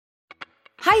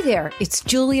Hi there, it's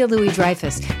Julia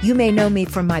Louis-Dreyfus. You may know me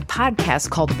from my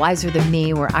podcast called Wiser Than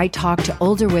Me, where I talk to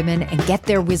older women and get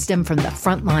their wisdom from the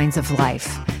front lines of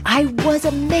life. I was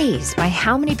amazed by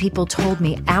how many people told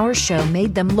me our show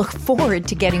made them look forward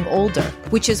to getting older,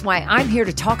 which is why I'm here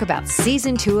to talk about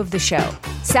season 2 of the show.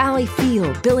 Sally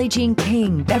Field, Billie Jean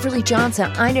King, Beverly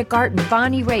Johnson, Ina Garten,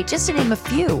 Bonnie Raitt, just to name a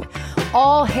few.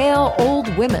 All hail old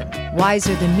women.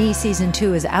 Wiser Than Me season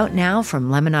 2 is out now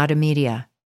from Lemonada Media.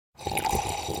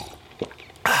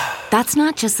 That's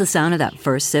not just the sound of that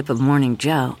first sip of Morning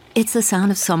Joe. It's the sound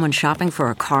of someone shopping for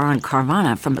a car on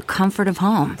Carvana from the comfort of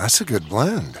home. That's a good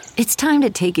blend. It's time to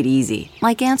take it easy,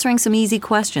 like answering some easy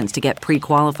questions to get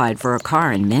pre-qualified for a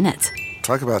car in minutes.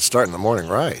 Talk about starting the morning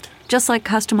right. Just like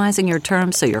customizing your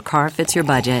terms so your car fits your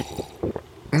budget.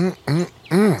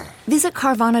 Visit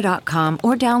Carvana.com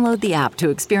or download the app to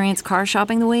experience car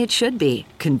shopping the way it should be.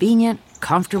 Convenient,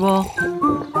 comfortable.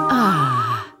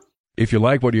 If you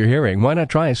like what you're hearing, why not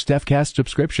try a StephCast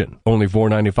subscription? Only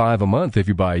 $4.95 a month if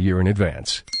you buy a year in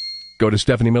advance. Go to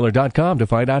StephanieMiller.com to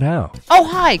find out how. Oh,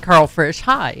 hi, Karl Frisch.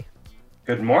 Hi.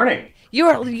 Good morning. You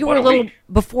were a little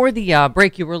before the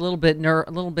break. You were a little bit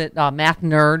math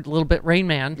nerd, a little bit Rain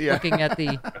Man, looking at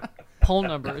the poll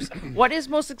numbers. What is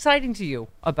most exciting to you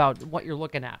about what you're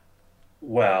looking at?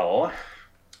 Well,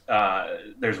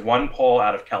 there's one poll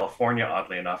out of California,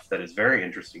 oddly enough, that is very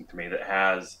interesting to me. That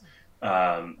has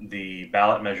the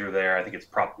ballot measure there. I think it's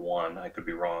Prop 1. I could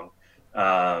be wrong.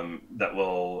 That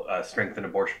will strengthen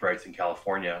abortion rights in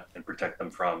California and protect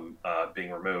them from being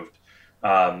removed.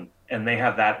 And they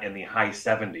have that in the high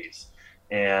 70s.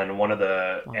 And one of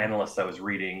the analysts I was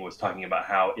reading was talking about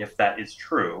how if that is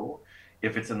true,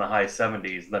 if it's in the high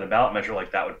 70s, then a ballot measure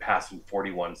like that would pass in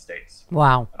 41 states.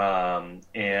 Wow.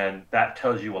 And that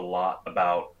tells you a lot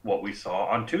about what we saw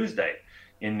on Tuesday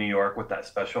in New York with that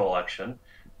special election.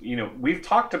 You know, we've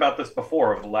talked about this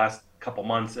before over the last couple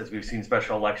months as we've seen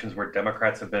special elections where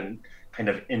Democrats have been kind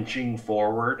of inching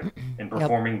forward and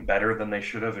performing better than they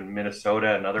should have in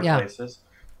Minnesota and other places.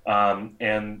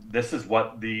 And this is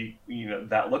what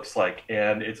that looks like.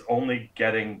 And it's only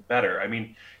getting better. I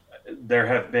mean,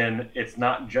 it's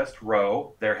not just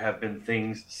Roe. There have been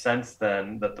things since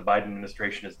then that the Biden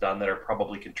administration has done that are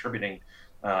probably contributing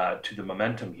to the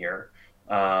momentum here.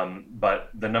 But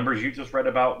the numbers you just read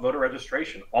about voter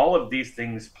registration, all of these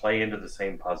things play into the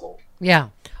same puzzle. Yeah.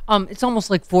 It's almost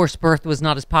like forced birth was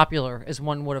not as popular as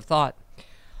one would have thought.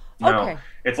 No, okay.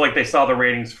 It's like they saw the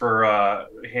ratings for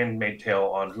Handmaid's Tale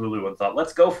on Hulu and thought,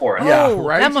 let's go for it. Oh,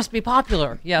 right? That must be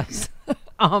popular. Yes.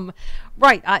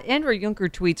 Right. Andrew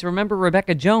Juncker tweets, remember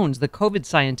Rebecca Jones, the COVID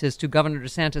scientist who Governor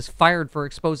DeSantis fired for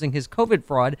exposing his COVID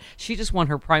fraud. She just won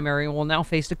her primary and will now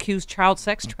face accused child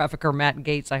sex trafficker Matt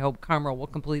Gaetz. I hope Karl will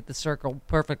complete the circle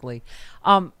perfectly.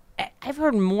 I've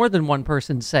heard more than one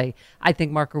person say, I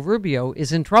think Marco Rubio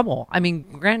is in trouble. I mean,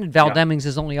 granted, Val Demings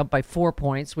is only up by 4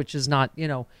 points, which is not,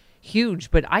 huge,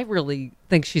 but I really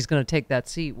think she's going to take that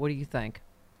seat. What do you think?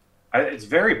 It's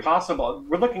very possible.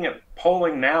 We're looking at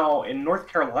polling now in North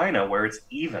Carolina where it's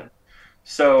even.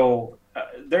 So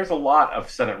there's a lot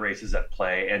of Senate races at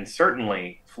play, and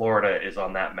certainly Florida is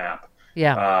on that map.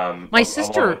 Yeah. My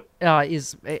sister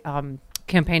is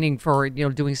campaigning for,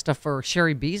 doing stuff for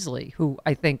Sherry Beasley, who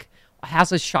I think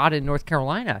has a shot in North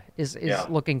Carolina, is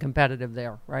looking competitive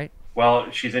there, right? Well,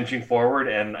 she's inching forward,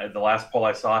 and the last poll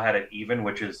I saw had it even,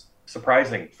 which is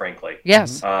surprising, frankly.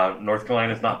 Yes. North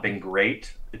Carolina's not been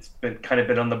great. It's been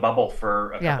on the bubble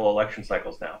for a couple election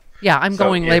cycles now. Yeah, I'm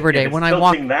going Labor Day. When I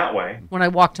walk that way. When I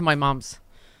walk to my mom's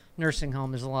nursing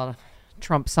home, there's a lot of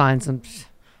Trump signs and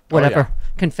whatever,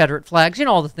 Confederate flags,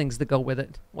 all the things that go with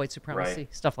it, white supremacy,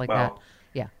 stuff like that.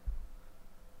 Yeah.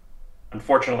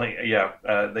 Unfortunately,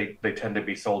 they tend to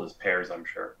be sold as pairs, I'm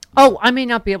sure. Oh, I may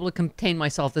not be able to contain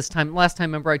myself this time. Last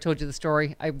time, remember I told you the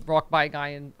story? I walked by a guy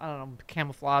in,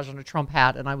 camouflage on a Trump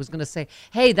hat, and I was going to say,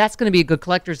 hey, that's going to be a good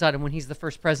collector's item when he's the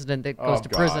first president that goes to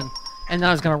prison. And then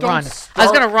I was going to run. I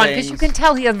was going to run, because you can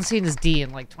tell he hasn't seen his D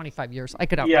in like 25 years. I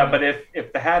could outrun him. But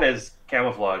if the hat is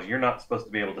camouflage, you're not supposed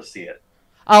to be able to see it.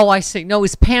 Oh, I see. No,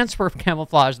 his pants were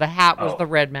camouflage. The hat was the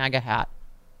red MAGA hat.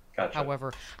 Gotcha.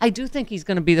 However, I do think he's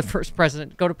going to be the first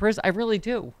president to go to prison. I really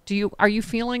do. Are you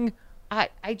feeling?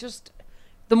 I just,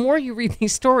 the more you read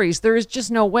these stories, there is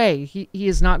just no way he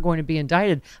is not going to be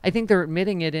indicted. I think they're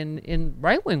admitting it in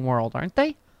right-wing world, aren't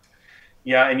they?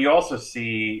 Yeah, and you also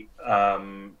see,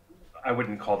 I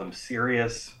wouldn't call them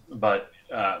serious, but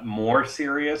more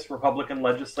serious Republican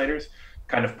legislators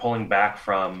kind of pulling back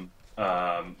from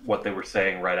what they were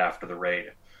saying right after the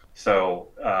raid. So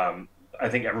I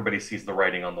think everybody sees the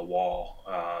writing on the wall.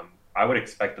 I would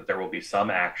expect that there will be some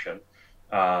action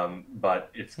but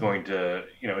it's going to,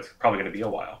 it's probably going to be a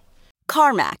while.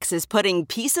 CarMax is putting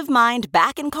peace of mind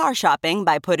back in car shopping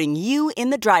by putting you in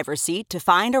the driver's seat to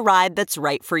find a ride that's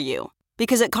right for you.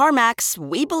 Because at CarMax,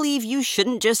 we believe you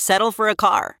shouldn't just settle for a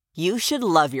car. You should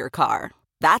love your car.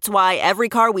 That's why every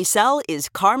car we sell is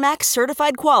CarMax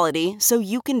certified quality, so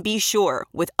you can be sure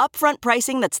with upfront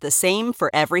pricing that's the same for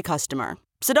every customer.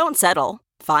 So don't settle.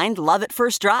 Find love at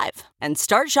first drive and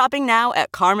start shopping now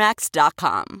at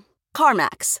CarMax.com.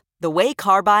 CarMax, the way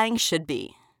car buying should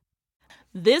be.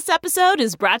 This episode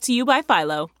is brought to you by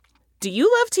Philo. Do you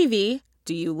love TV?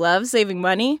 Do you love saving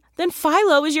money? Then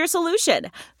Philo is your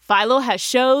solution. Philo has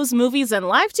shows, movies, and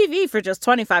live TV for just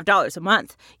 $25 a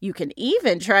month. You can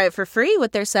even try it for free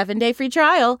with their 7-day free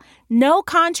trial. No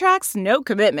contracts, no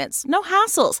commitments, no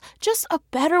hassles. Just a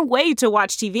better way to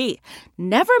watch TV.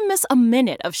 Never miss a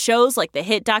minute of shows like the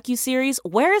hit docuseries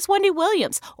Where is Wendy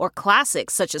Williams? Or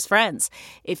classics such as Friends.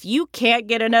 If you can't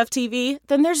get enough TV,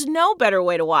 then there's no better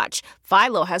way to watch.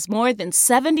 Philo has more than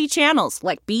 70 channels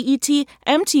like BET,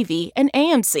 MTV, and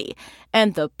AMC.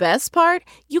 And the best part?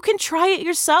 You can try it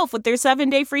yourself with their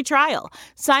 7-day free trial.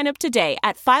 Sign up today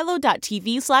at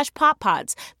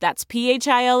philo.tv/poppods. That's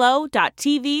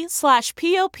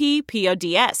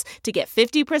philo.tv/POPPODS to get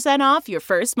 50% off your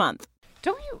first month.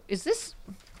 Is this,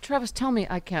 Travis, tell me,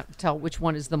 I can't tell which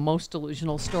one is the most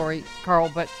delusional story,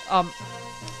 Karl, but, hard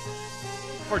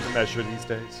to measure these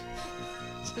days.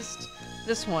 just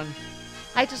this one.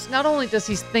 Not only does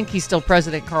he think he's still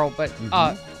president, Karl, but,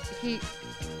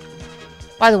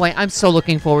 by the way, I'm so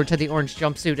looking forward to the orange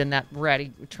jumpsuit and that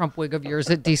ratty Trump wig of yours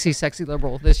at DC Sexy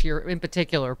Liberal this year in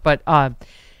particular. But I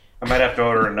might have to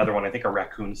order another one. I think a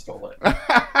raccoon stole it.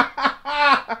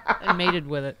 And mated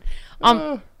with it.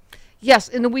 Yes,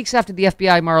 in the weeks after the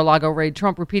FBI Mar-a-Lago raid,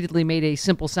 Trump repeatedly made a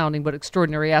simple-sounding but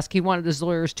extraordinary ask. He wanted his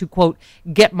lawyers to, quote,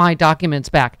 get my documents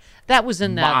back. That was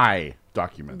in that... My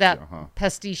documents. That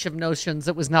pastiche of notions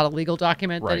that was not a legal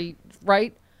document that he...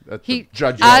 Right? The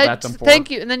judge yelled at them for. Thank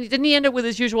you. And then didn't he end it with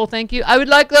his usual thank you? I would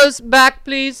like those back,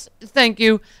 please. Thank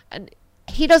you. And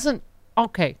he doesn't...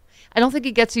 Okay. I don't think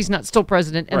he gets he's not still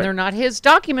president, and they're not his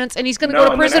documents, and he's going to go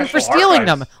to prison for stealing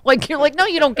them. Like, you're like, no,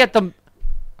 you don't get them.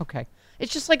 Okay.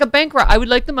 It's just like a bank robbery. I would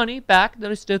like the money back. Then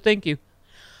I still thank you.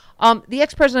 The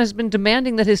ex-president has been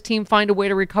demanding that his team find a way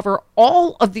to recover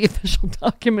all of the official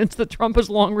documents that Trump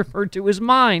has long referred to as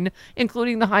mine,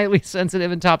 including the highly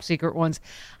sensitive and top secret ones.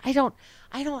 I don't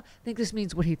think this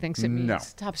means what he thinks it means. No.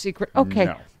 Top secret. Okay.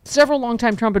 No. Several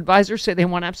longtime Trump advisors say they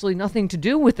want absolutely nothing to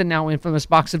do with the now infamous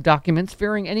box of documents,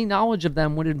 fearing any knowledge of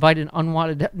them would invite an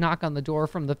unwanted knock on the door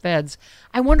from the feds.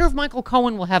 I wonder if Michael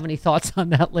Cohen will have any thoughts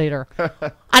on that later.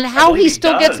 On how he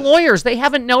still gets lawyers. They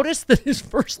haven't noticed that his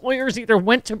first lawyers either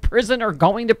went to prison or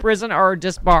going to prison or are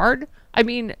disbarred. I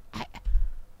mean,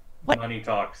 what? Money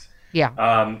talks.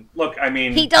 Yeah. Look, I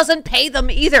mean... He doesn't pay them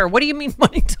either. What do you mean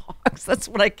money talks? That's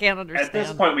what I can't understand. At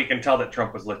this point, we can tell that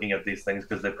Trump was looking at these things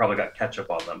because they probably got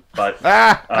ketchup on them. But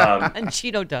and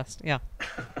Cheeto dust, yeah.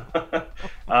 Look,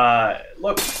 I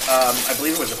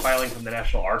believe it was a filing from the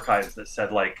National Archives that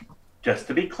said, like, just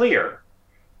to be clear,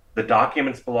 the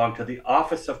documents belong to the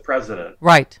office of president.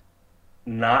 Right.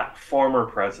 Not former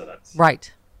presidents.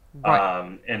 Right.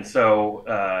 And so,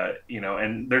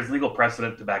 and there's legal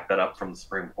precedent to back that up from the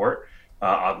Supreme Court,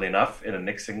 oddly enough, in a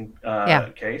Nixon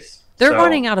case. They're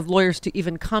running out of lawyers to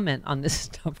even comment on this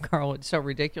stuff, Karl. It's so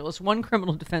ridiculous. One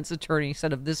criminal defense attorney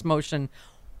said of this motion,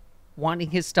 wanting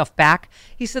his stuff back,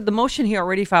 he said the motion he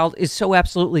already filed is so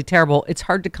absolutely terrible, it's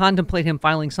hard to contemplate him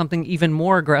filing something even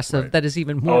more aggressive that is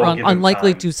even more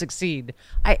unlikely to succeed.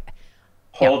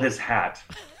 Hold his hat.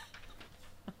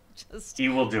 He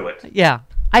will do it. Yeah.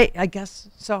 I guess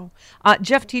so.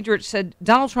 Jeff Tiedrich said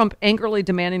Donald Trump angrily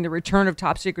demanding the return of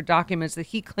top secret documents that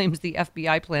he claims the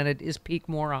FBI planted is peak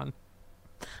moron.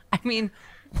 I mean,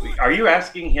 are you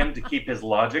asking him to keep his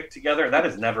logic together? That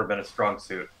has never been a strong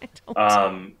suit.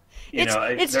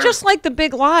 It's just like the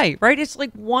big lie, right? It's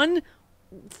like one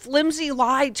flimsy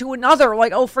lie to another.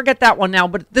 Like, oh, forget that one now,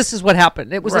 but this is what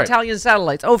happened. It was Italian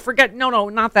satellites. Oh, forget. No,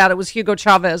 not that. It was Hugo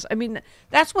Chavez. I mean,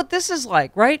 that's what this is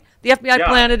like, right? The FBI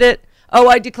planted it. Oh,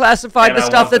 I declassified the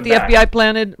stuff that the FBI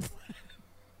planted.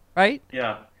 Right?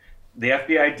 Yeah. The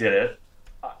FBI did it.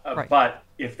 But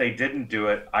if they didn't do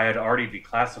it, I had already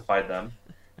declassified them.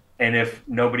 And if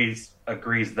nobody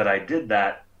agrees that I did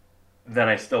that, then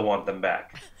I still want them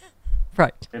back.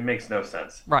 Right. It makes no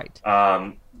sense. Right.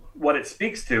 What it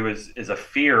speaks to is a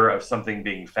fear of something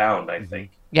being found, I think.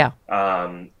 Yeah.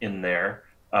 In there.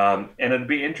 And it'd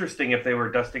be interesting if they were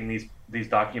dusting these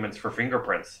documents for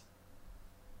fingerprints.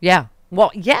 Yeah. Well,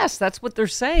 yes, that's what they're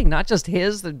saying. Not just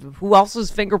his. Who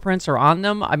else's fingerprints are on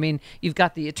them? I mean, you've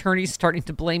got the attorneys starting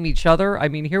to blame each other. I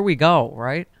mean, here we go,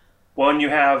 right? Well, and you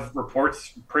have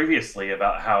reports previously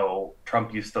about how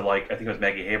Trump used to I think it was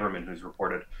Maggie Haberman who's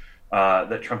reported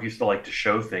that Trump used to like to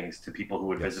show things to people who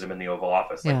would visit him in the Oval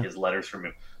Office, like his letters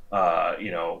from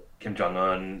Kim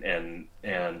Jong-un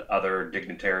and other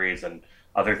dignitaries and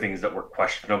other things that were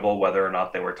questionable whether or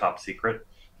not they were top secret.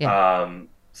 Yeah.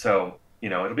 So,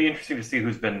 it'll be interesting to see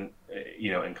who's been,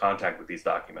 in contact with these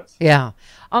documents. Yeah.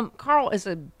 Karl, as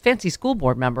a fancy school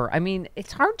board member, I mean,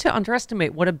 it's hard to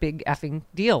underestimate what a big effing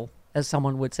deal, as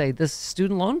someone would say, this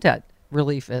student loan debt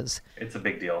relief is. It's a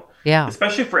big deal. Yeah.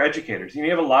 Especially for educators. You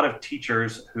have a lot of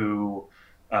teachers who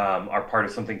are part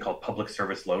of something called public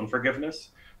service loan forgiveness.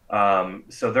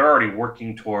 So they're already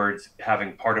working towards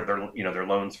having part of their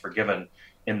loans forgiven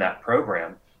in that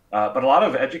program. But a lot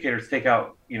of educators take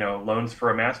out, loans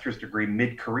for a master's degree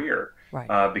mid-career,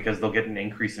 right, because they'll get an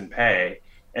increase in pay.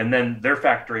 And then they're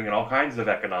factoring in all kinds of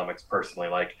economics personally,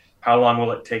 like how long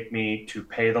will it take me to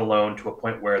pay the loan to a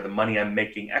point where the money I'm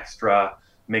making extra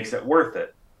makes it worth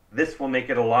it. This will make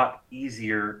it a lot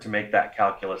easier to make that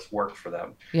calculus work for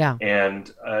them. Yeah. And,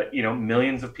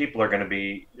 millions of people are going to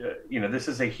be, this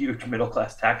is a huge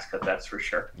middle-class tax cut, that's for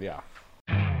sure. Yeah.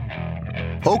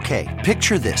 Okay,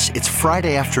 picture this. It's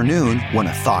Friday afternoon when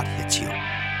a thought hits you.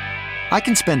 I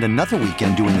can spend another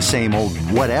weekend doing the same old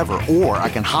whatever, or I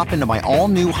can hop into my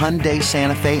all-new Hyundai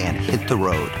Santa Fe and hit the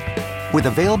road. With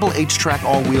available H-Track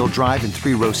all-wheel drive and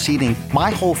 3-row seating,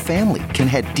 my whole family can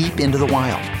head deep into the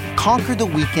wild. Conquer the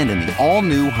weekend in the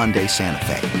all-new Hyundai Santa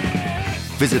Fe.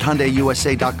 Visit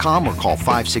HyundaiUSA.com or call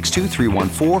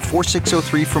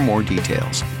 562-314-4603 for more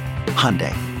details.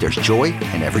 Hyundai, there's joy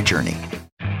in every journey.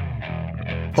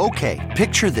 Okay,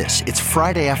 picture this. It's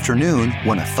Friday afternoon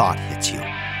when a thought hits you.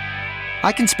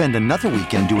 I can spend another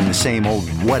weekend doing the same old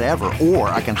whatever, or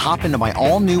I can hop into my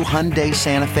all-new Hyundai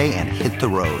Santa Fe and hit the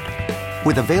road.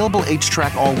 With available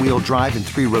H-Track all-wheel drive and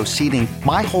 3-row seating,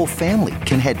 my whole family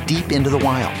can head deep into the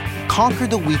wild. Conquer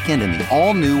the weekend in the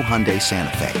all-new Hyundai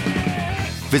Santa Fe.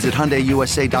 Visit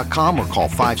HyundaiUSA.com or call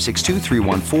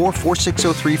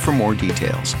 562-314-4603 for more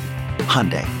details.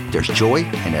 Hyundai, there's joy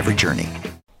in every journey.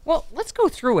 Well, let's go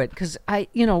through it because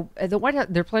the White House,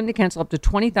 they're planning to cancel up to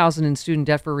 $20,000 in student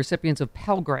debt for recipients of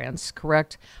Pell Grants,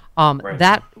 correct? Right.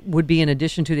 That would be in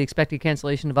addition to the expected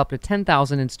cancellation of up to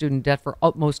 $10,000 in student debt for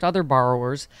most other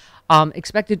borrowers,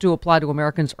 expected to apply to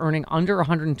Americans earning under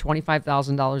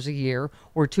 $125,000 a year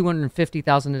or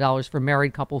 $250,000 for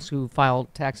married couples who file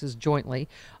taxes jointly.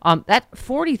 That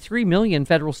 43 million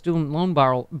federal student loan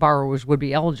borrowers would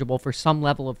be eligible for some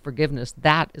level of forgiveness.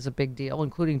 That is a big deal,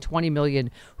 including 20 million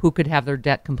who could have their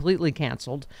debt completely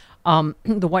canceled.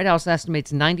 The White House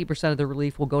estimates 90% of the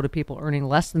relief will go to people earning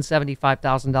less than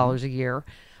 $75,000 a year.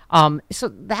 So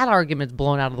that argument's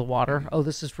blown out of the water. Oh,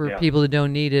 this is for people who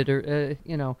don't need it. Or,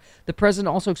 the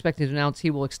president also expected to announce he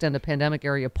will extend a pandemic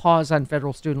area pause on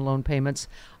federal student loan payments.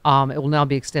 It will now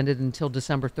be extended until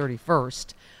December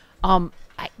 31st.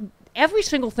 Every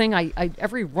single thing,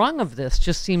 every rung of this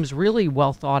just seems really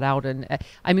well thought out. And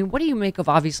I mean, what do you make of,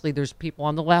 obviously, there's people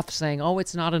on the left saying, oh,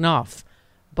 it's not enough.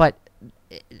 But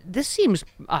this seems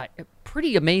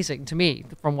pretty amazing to me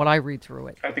from what I read through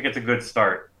it. I think it's a good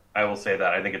start. I will say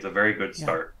that. I think it's a very good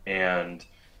start. And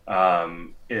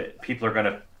people are going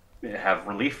to have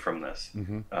relief from this.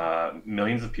 Mm-hmm.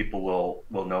 Millions of people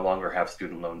will no longer have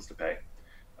student loans to pay.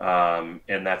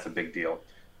 And that's a big deal.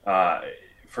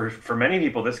 For many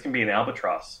people, this can be an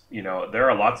albatross. There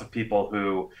are lots of people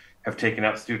who have taken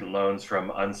out student loans from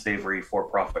unsavory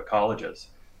for-profit colleges.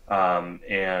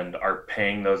 And are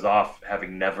paying those off,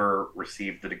 having never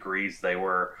received the degrees they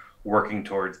were working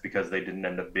towards because they didn't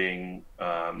end up being,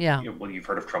 you've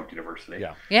heard of Trump University.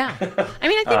 Yeah. I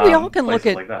mean, I think we all can look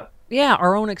at like that.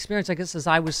 Our own experience. I guess, as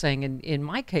I was saying, in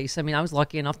my case, I mean, I was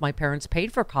lucky enough my parents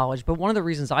paid for college, but one of the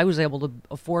reasons I was able to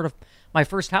afford my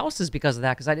first house is because of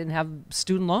that, because I didn't have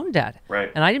student loan debt.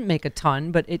 Right. And I didn't make a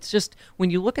ton, but it's just,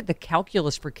 when you look at the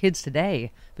calculus for kids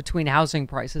today between housing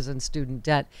prices and student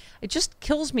debt, it just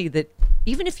kills me that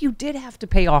even if you did have to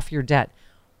pay off your debt,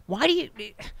 why do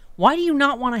you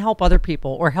not want to help other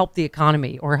people or help the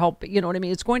economy or help, you know what I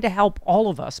mean? It's going to help all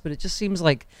of us, but it just seems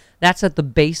like that's at the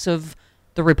base of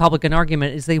the Republican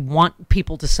argument, is they want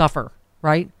people to suffer,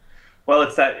 right? Well,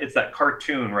 it's that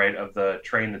cartoon, right, of the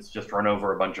train that's just run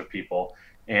over a bunch of people,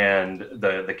 and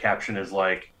the caption is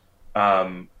like,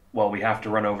 well, we have to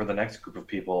run over the next group of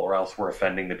people or else we're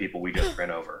offending the people we just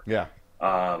ran over. Yeah.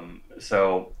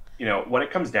 So, what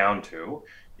it comes down to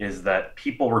is that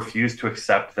people refuse to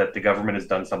accept that the government has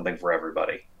done something for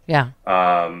everybody. Yeah.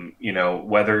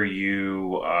 Whether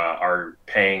you are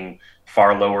paying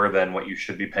far lower than what you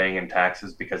should be paying in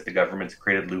taxes because the government's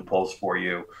created loopholes for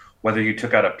you, whether you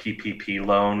took out a PPP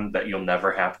loan that you'll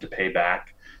never have to pay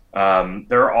back.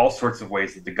 There are all sorts of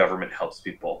ways that the government helps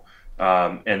people.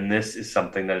 And this is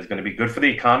something that is going to be good for the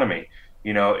economy.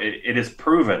 It is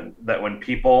proven that when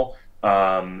people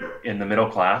in the middle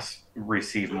class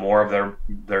receive more of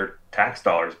their tax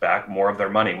dollars back, more of their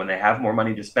money, when they have more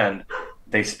money to spend,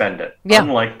 they spend it. Yeah.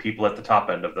 Unlike people at the top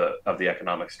end of the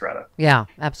economic strata. Yeah,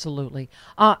 absolutely.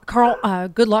 Karl,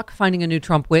 good luck finding a new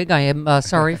Trump wig. I am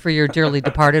sorry for your dearly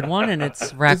departed one, and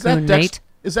it's raccoon mate.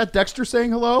 Is that Dexter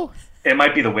saying hello? It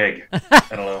might be the wig. I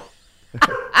don't know.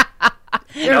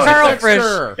 Karl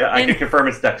Frisch. Yeah, I can confirm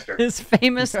it's Dexter. His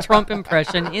famous Trump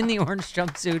impression in the orange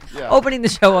jumpsuit, opening the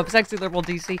show up, Sexy Liberal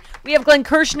DC. We have Glenn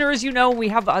Kirshner, as you know. We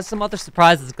have some other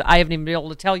surprises I haven't even been able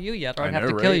to tell you yet, or I'd have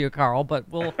to kill you, Karl, but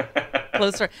we'll...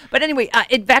 closer. But anyway,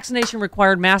 vaccination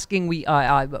required masking. We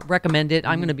recommend it.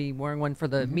 I'm going to be wearing one for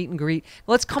the meet and greet.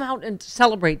 Let's come out and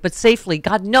celebrate, but safely.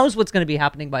 God knows what's going to be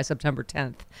happening by September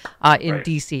 10th in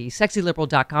D.C.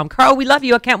 SexyLiberal.com. Karl, we love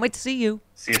you. I can't wait to see you.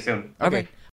 See you soon. Okay.